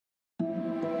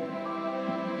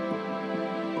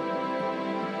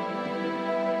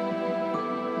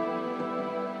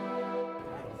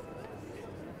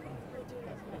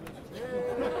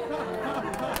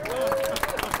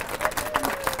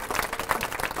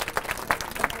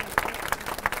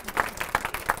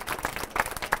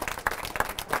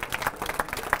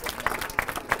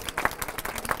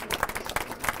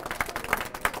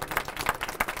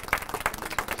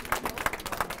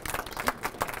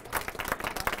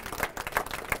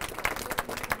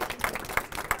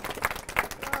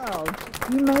Charles,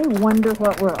 you may wonder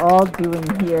what we're all doing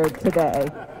here today.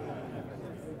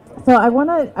 So I want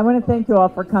to thank you all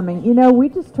for coming. You know, we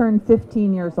just turned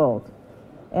 15 years old.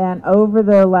 And over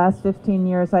the last 15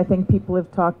 years, I think people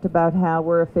have talked about how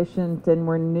we're efficient and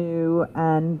we're new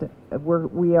and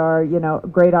we are, you know, a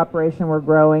great operation, we're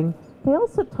growing. They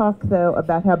also talk, though,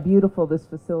 about how beautiful this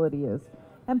facility is.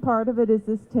 And part of it is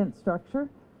this tent structure,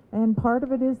 and part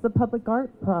of it is the public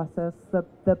art process,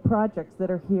 the projects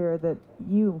that are here that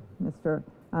you, Mr.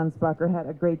 Ansbacher, had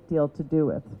a great deal to do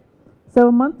with. So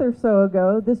a month or so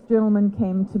ago, this gentleman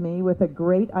came to me with a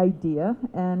great idea,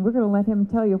 and we're going to let him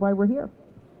tell you why we're here.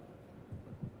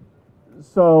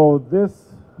 So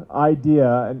this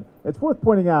idea, and it's worth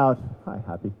pointing out, hi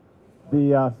Happy,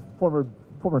 the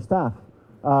former staff,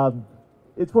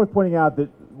 it's worth pointing out that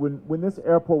when this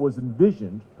airport was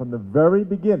envisioned from the very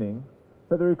beginning,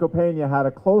 Federico Pena had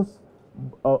a close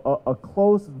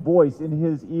voice in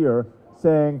his ear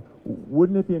saying,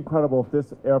 wouldn't it be incredible if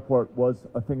this airport was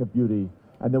a thing of beauty,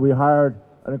 and that we hired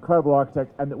an incredible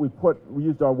architect, and that we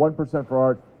used our 1% for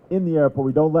art in the airport.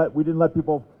 We didn't let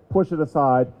people push it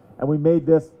aside, and we made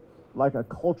this like a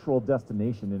cultural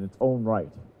destination in its own right.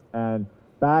 And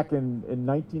back in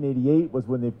 1988 was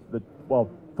when well,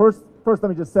 first let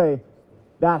me just say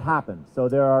that happened. So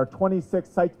there are 26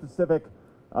 site-specific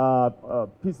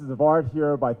pieces of art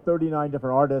here by 39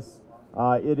 different artists.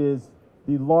 It is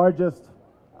the largest,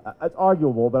 it's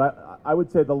arguable, but I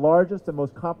would say the largest and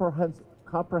most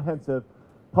comprehensive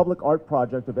public art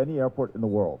project of any airport in the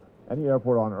world, any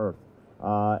airport on Earth.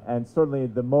 And certainly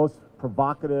the most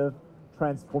provocative,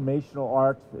 transformational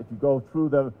art. If you go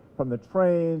through from the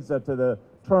trains to the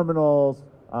terminals,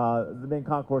 the main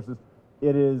concourses,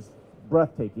 it is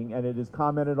breathtaking, and it is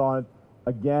commented on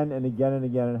again and again and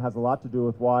again, and it has a lot to do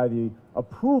with why the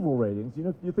approval ratings,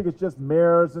 you think it's just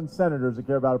mayors and senators that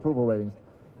care about approval ratings.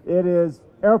 It is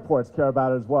airports care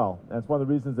about it as well, and it's one of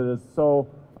the reasons that it's so,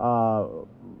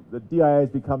 the DIA has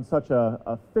become such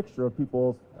a fixture of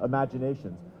people's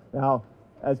imaginations. Now,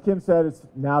 as Kim said, it's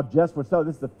now just this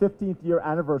is the 15th year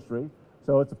anniversary,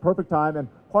 so it's a perfect time, and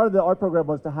part of the art program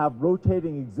was to have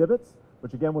rotating exhibits,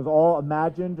 which again was all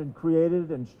imagined and created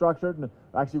and structured. And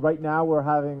actually right now we're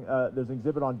having, there's an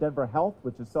exhibit on Denver Health,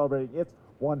 which is celebrating its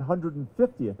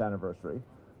 150th anniversary.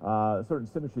 A certain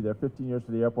symmetry there, 15 years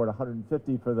for the airport,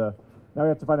 150 for the, now we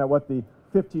have to find out what the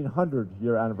 1500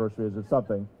 year anniversary is or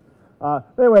something. But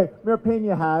anyway, Mayor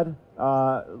Pena had,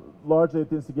 largely at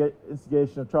the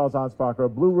instigation of Charles Ansbacher, a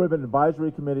blue ribbon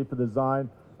advisory committee for the design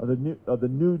of the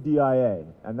new DIA.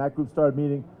 And that group started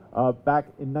meeting back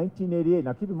in 1988.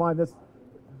 Now keep in mind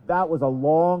that was a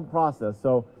long process.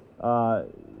 So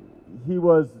he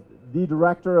was the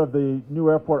director of the new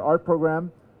airport art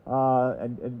program,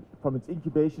 and from its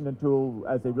incubation until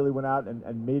as they really went out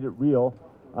and made it real.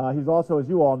 He's also, as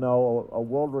you all know, a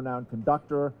world-renowned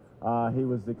conductor. He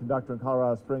was the conductor in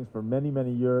Colorado Springs for many,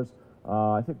 many years.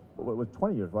 I think it was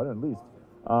 20 years, wasn't it, at least?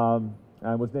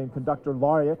 And was named conductor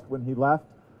laureate when he left.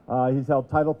 He's held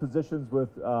title positions with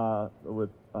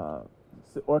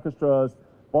orchestras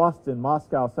Boston,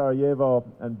 Moscow, Sarajevo,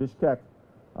 and Bishkek.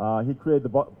 He created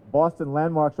the Boston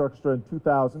Landmarks Orchestra in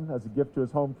 2000 as a gift to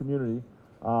his home community.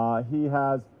 He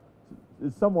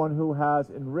is someone who has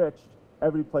enriched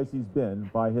every place he's been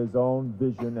by his own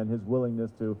vision and his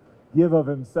willingness to give of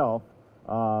himself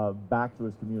back to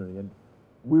his community. And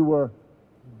we were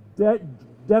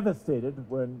devastated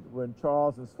when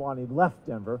Charles and Swanee left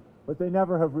Denver, but they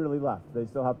never have really left. They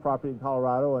still have property in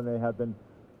Colorado, and they have been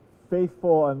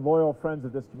faithful and loyal friends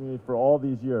of this community for all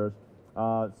these years.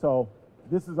 So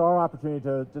this is our opportunity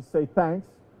to just say thanks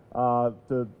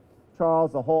to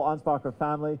Charles, the whole Ansbacher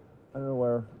family. I don't know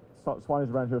where, Swanee's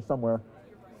around here somewhere.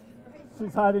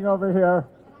 She's hiding over here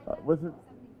with her.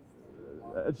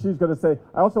 She's going to say,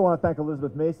 I also want to thank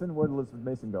Elizabeth Mason. Where did Elizabeth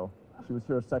Mason go? She was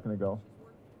here a second ago.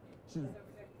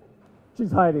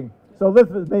 She's hiding. So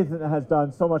Elizabeth Mason has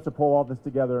done so much to pull all this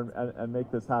together and make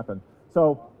this happen.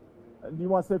 So do you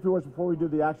want to say a few words before we do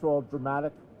the actual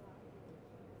dramatic?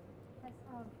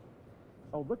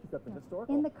 Oh, look, you've got the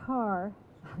historical. In the car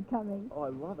coming. Oh, I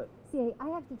love it. See, I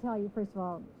have to tell you, first of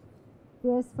all,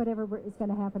 this, whatever is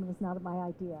going to happen, was not my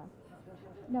idea.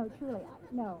 No, truly,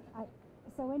 no.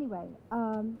 So anyway,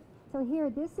 so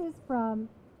here, this is from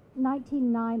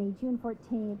 1990, June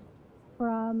 14th,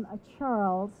 from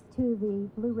Charles to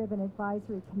the Blue Ribbon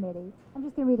Advisory Committee. I'm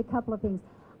just going to read a couple of things.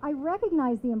 I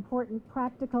recognize the important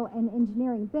practical and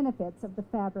engineering benefits of the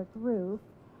fabric roof.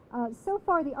 So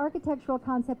far, the architectural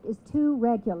concept is too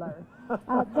regular.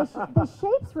 The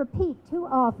shapes repeat too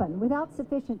often without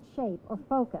sufficient shape or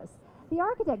focus. The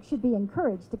architect should be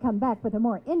encouraged to come back with a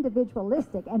more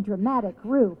individualistic and dramatic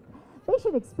roof. they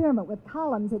should experiment with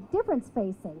columns at different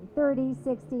spacing, 30,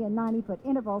 60, and 90-foot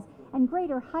intervals, and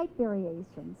greater height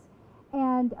variations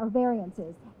or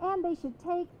variances. And they should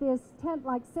take this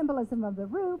tent-like symbolism of the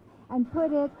roof and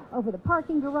put it over the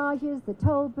parking garages, the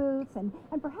toll booths, and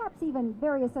perhaps even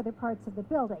various other parts of the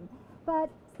building. But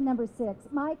number 6,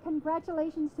 my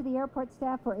congratulations to the airport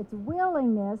staff for its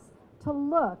willingness to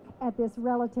look at this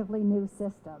relatively new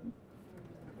system.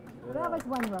 That was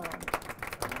one roll.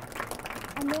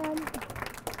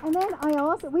 And then I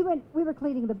also, we were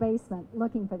cleaning the basement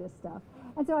looking for this stuff.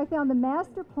 And so I found the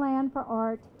master plan for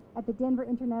art at the Denver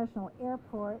International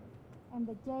Airport, and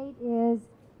the date is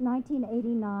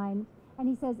 1989. And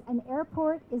he says, an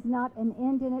airport is not an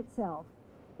end in itself.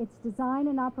 Its design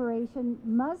and operation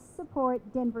must support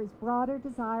Denver's broader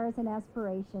desires and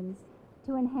aspirations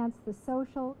to enhance the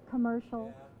social,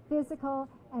 commercial, physical,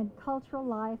 and cultural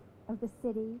life of the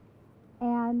city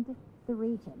and the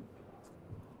region.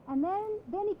 And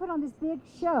then he put on this big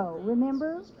show,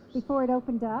 remember, before it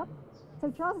opened up?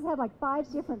 So Charles has had like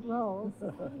 5 different roles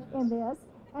in this.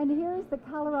 And here's the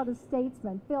Colorado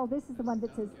Statesman. Phil, this is the one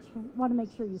that says, want to make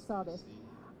sure you saw this.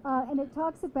 And it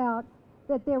talks about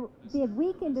that the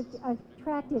weekend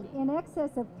attracted in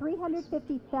excess of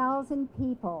 350,000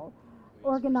 people,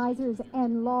 organizers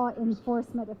and law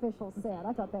enforcement officials said.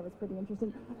 I thought that was pretty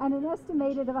interesting. And an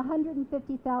estimated of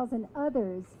 150,000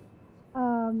 others,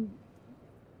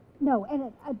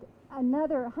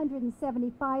 another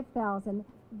 175,000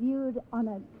 viewed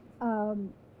on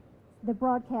the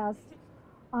broadcast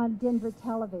on Denver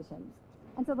television.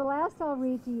 And so the last I'll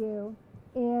read to you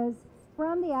is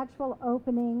from the actual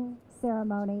opening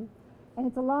ceremony, and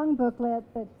it's a long booklet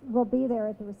that will be there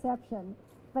at the reception,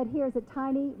 but here's a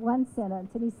tiny one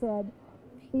sentence, and he said,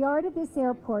 the art of this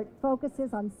airport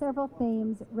focuses on several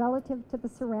themes relative to the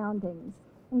surroundings,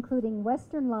 including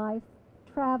Western life,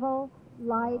 travel,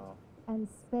 light, and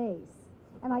space.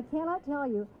 And I cannot tell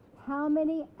you how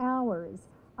many hours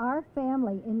our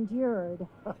family endured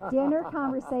dinner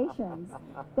conversations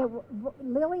that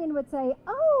Lillian would say,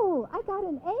 oh, I got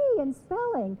an A in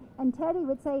spelling, and Teddy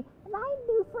would say, my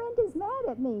new friend is mad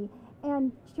at me,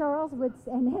 and Charles would,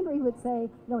 and Henry would say,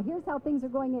 no, here's how things are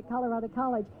going at Colorado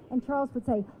College, and Charles would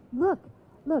say, look,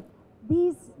 the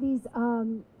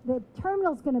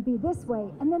terminal's going to be this way,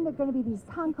 and then there're going to be these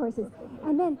concourses,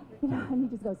 and then, and he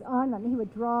just goes on, and he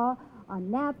would draw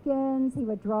on napkins, he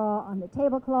would draw on the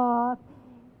tablecloth,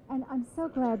 and I'm so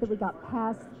glad that we got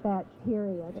past that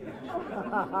period.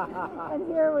 And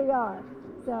here we are.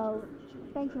 So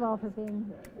thank you all for being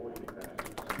here.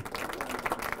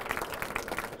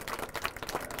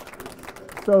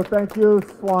 So thank you,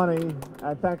 Swanee,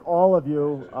 and thank all of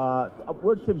you.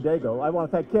 Where'd Kim Day go? I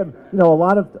want to thank Kim. A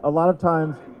lot of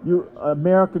times, a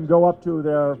mayor can go up to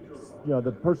their,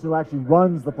 the person who actually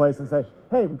runs the place and say,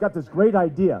 hey, we've got this great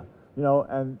idea,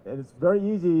 and it's very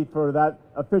easy for that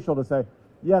official to say,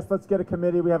 yes, let's get a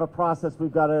committee. We have a process.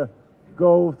 We've got to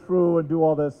go through and do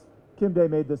all this. Kim Day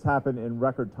made this happen in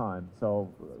record time. So,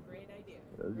 great idea.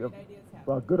 Great ideas happen.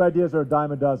 Well, good ideas are a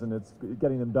dime a dozen. It's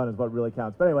getting them done is what really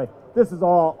counts. But anyway, this is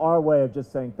all our way of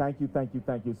just saying thank you, thank you,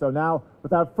 thank you. So now,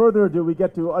 without further ado, we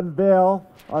get to unveil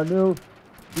our new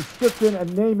description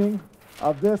and naming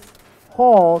of this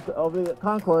hall of the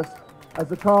concourse as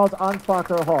the Charles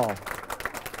Ansbacher Hall.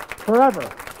 Forever.